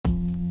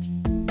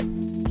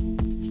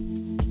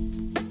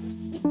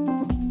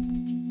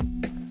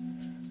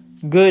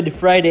Good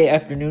Friday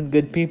afternoon,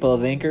 good people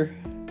of Anchor.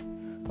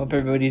 Hope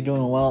everybody's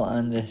doing well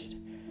on this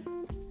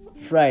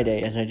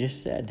Friday, as I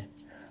just said.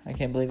 I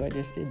can't believe I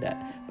just did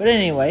that. But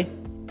anyway,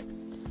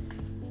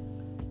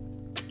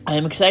 I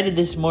am excited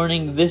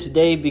this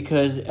day,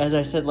 because as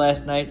I said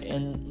last night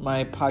in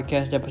my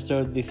podcast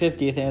episode, the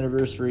 50th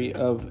anniversary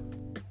of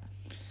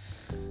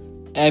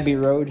Abbey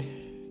Road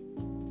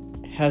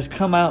has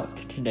come out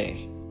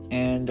today.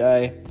 And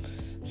I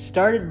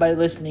started by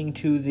listening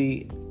to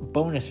the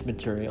bonus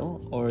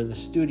material, or the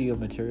studio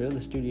material, the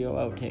studio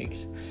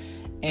outtakes.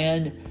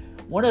 And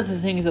one of the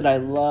things that I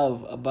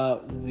love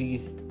about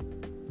these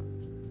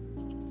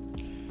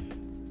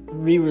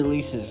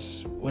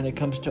re-releases when it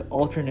comes to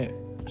alternate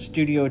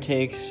studio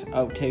takes,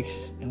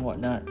 outtakes, and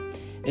whatnot,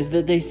 is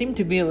that they seem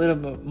to be a little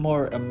bit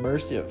more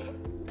immersive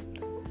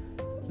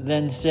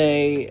than,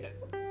 say,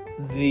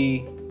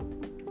 the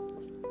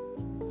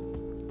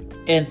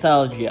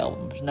anthology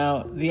albums.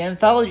 Now, the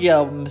anthology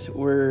albums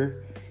were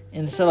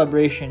in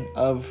celebration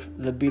of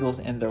the Beatles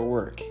and their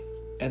work,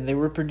 and they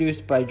were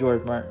produced by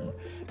George Martin,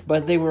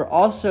 but they were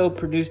also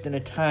produced in a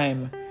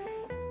time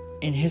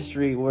in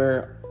history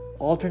where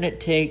alternate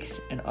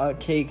takes and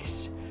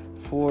outtakes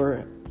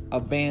for a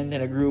band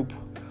and a group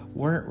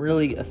weren't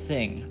really a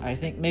thing. I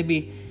think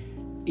maybe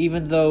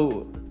even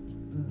though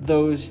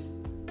those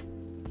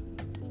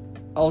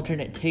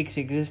alternate takes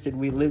existed,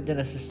 we lived in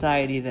a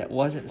society that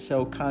wasn't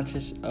so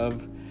conscious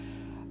of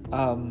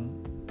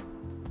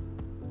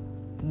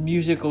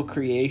musical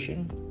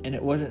creation, and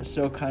it wasn't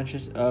so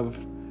conscious of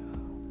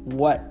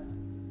what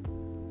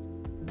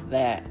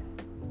that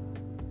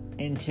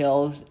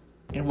entails,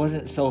 and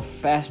wasn't so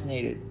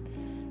fascinated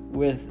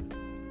with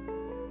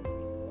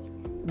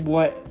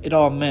what it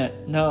all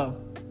meant. Now,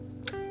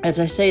 as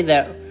I say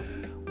that,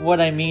 what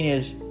I mean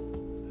is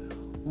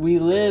we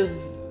live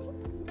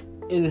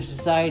in a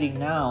society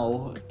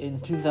now in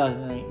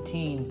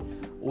 2019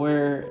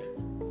 where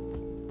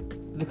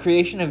the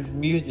creation of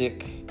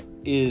music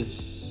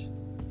is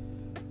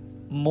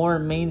more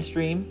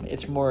mainstream,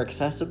 it's more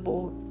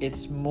accessible,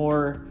 it's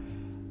more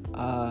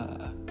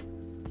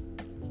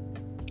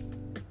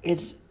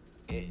it's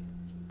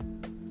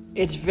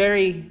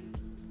very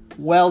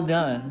well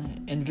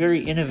done and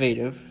very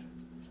innovative,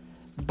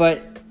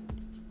 but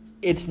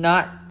it's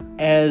not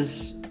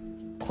as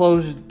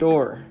closed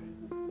door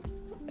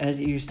as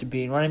it used to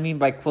be. And what I mean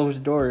by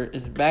closed door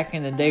is back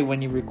in the day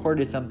when you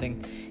recorded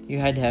something, you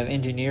had to have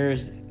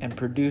engineers and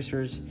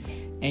producers,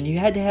 and you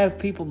had to have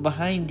people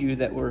behind you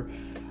that were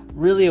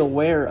really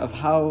aware of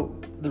how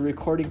the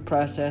recording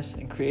process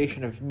and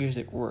creation of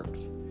music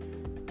works.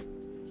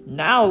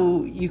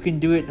 Now you can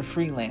do it in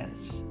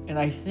freelance, and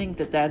I think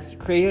that that's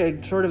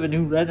created sort of a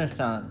new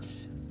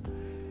renaissance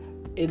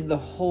in the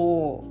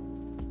whole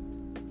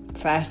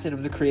facet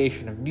of the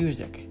creation of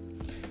music.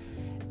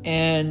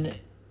 And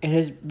it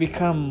has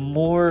become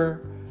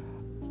more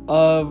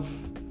of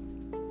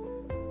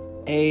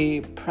a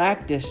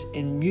practice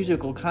in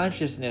musical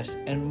consciousness,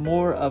 and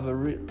more of a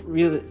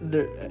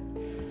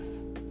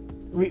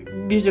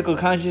musical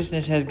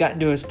consciousness has gotten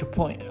to us to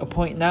a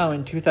point now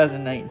in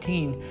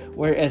 2019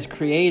 where, as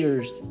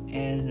creators,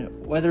 and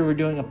whether we're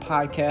doing a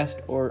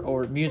podcast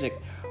or music,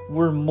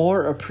 we're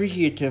more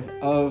appreciative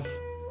of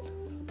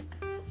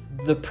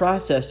the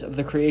process of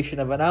the creation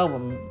of an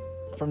album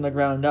from the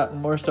ground up,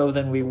 more so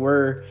than we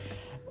were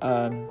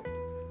in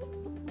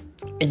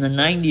the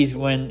 90s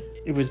when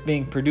it was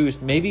being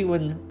produced. Maybe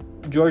when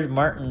George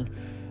Martin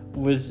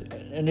was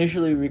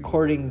initially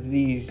recording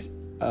these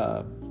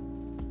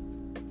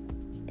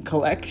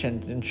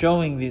collections and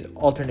showing these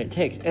alternate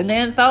takes. And the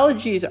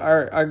anthologies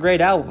are great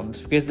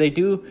albums because they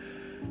do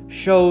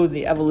show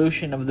the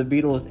evolution of the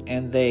Beatles,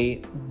 and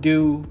they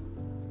do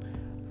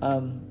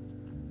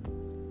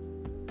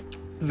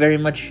very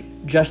much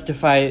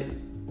justify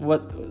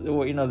what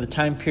the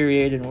time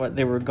period and what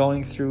they were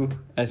going through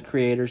as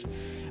creators.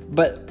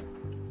 But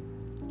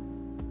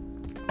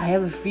I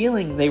have a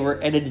feeling they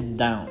were edited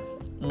down.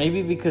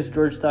 Maybe because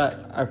George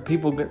thought, are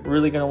people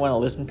really going to want to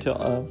listen to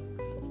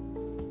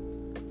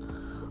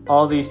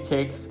all these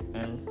takes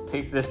and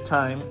take this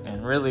time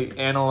and really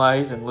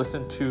analyze and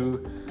listen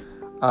to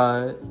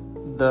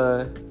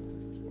the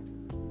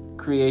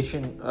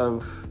creation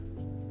of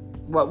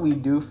what we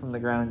do from the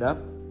ground up?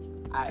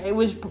 It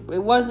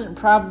wasn't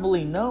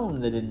probably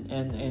known that in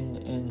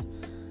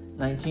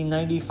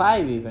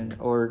 1995 even,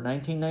 or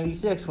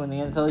 1996 when the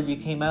anthology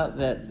came out,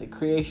 that the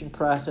creation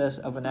process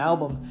of an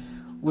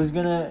album was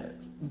going to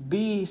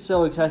be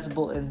so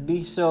accessible and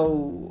be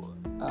so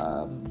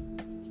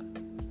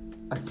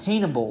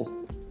attainable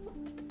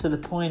to the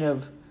point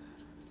of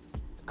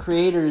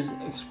creators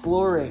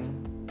exploring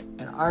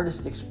and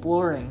artists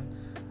exploring.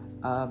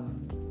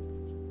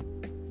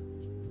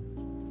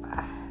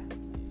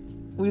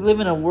 We live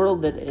in a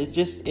world that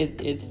is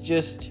it's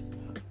just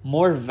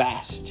more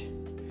vast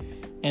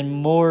and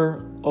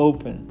more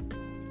open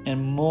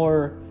and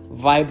more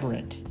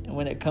vibrant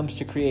when it comes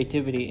to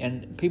creativity.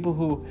 And people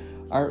who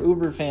are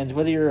uber fans,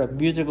 whether you're a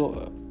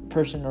musical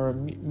person or a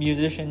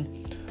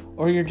musician,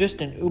 or you're just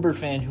an uber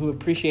fan who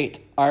appreciates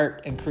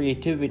art and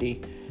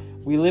creativity,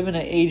 We live in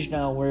an age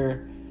now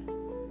where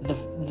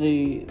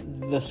the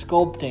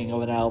sculpting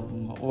of an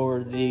album,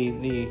 or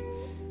the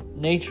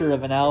nature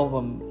of an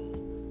album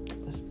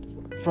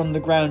from the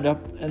ground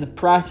up, and the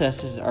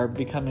processes are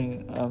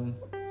becoming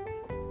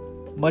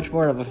much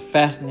more of a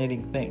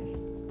fascinating thing.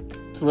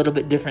 It's a little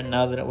bit different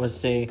now than it was,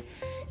 say,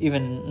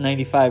 even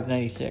 95,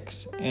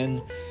 96.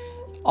 And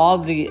all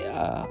the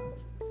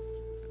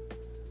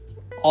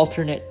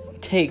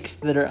alternate takes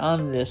that are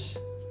on this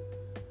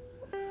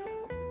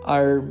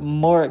are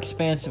more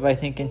expansive, I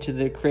think, into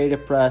the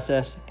creative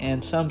process,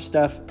 and some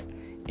stuff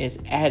is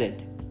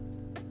added.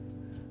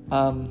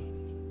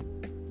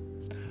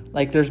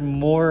 Like there's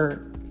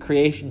more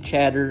creation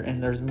chatter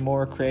and there's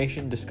more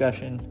creation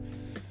discussion,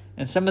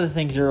 and some of the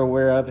things you're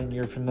aware of and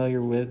you're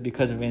familiar with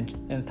because of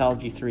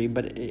Anthology 3,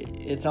 but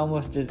it's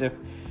almost as if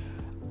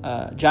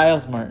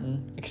Giles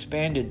Martin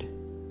expanded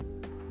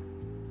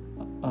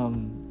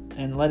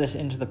and let us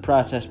into the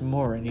process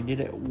more, and he did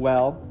it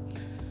well.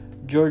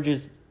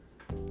 George's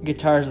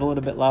guitar is a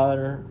little bit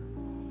louder,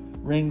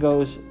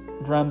 Ringo's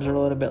drums are a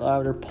little bit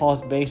louder,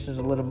 Paul's bass is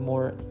a little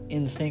more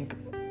in sync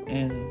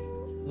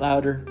and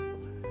louder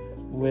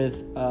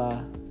with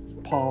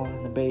Paul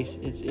and the bass.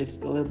 It's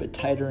a little bit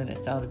tighter and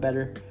it sounds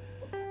better.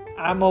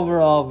 I'm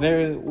overall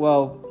very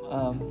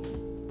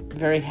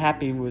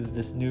happy with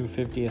this new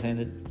 50th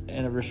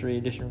anniversary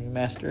edition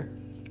remaster,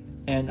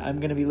 and I'm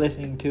going to be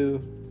listening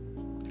to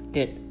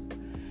it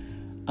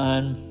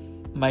on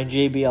my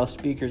JBL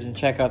speakers and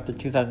check out the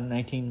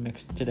 2019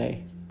 mix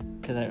today,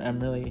 because I'm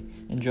really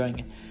enjoying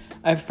it.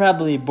 I've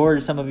probably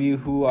bored some of you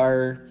who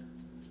are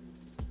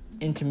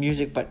into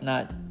music but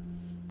not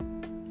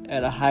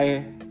at a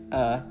high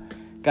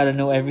gotta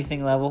know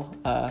everything level,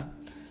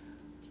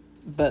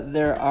 but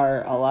there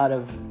are a lot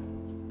of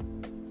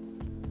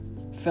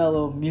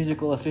fellow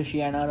musical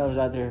aficionados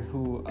out there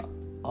who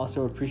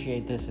also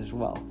appreciate this as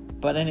well.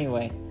 But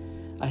anyway,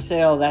 I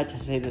say all that to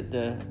say that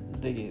the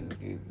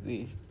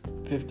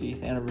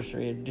 50th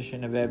anniversary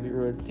edition of Abbey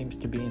Road seems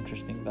to be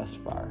interesting thus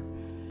far.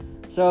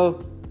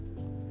 So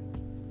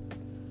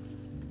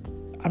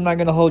I'm not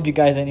going to hold you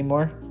guys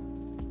anymore.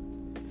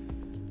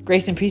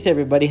 Grace and peace,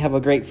 everybody. Have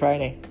a great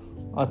Friday.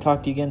 I'll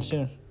talk to you again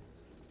soon.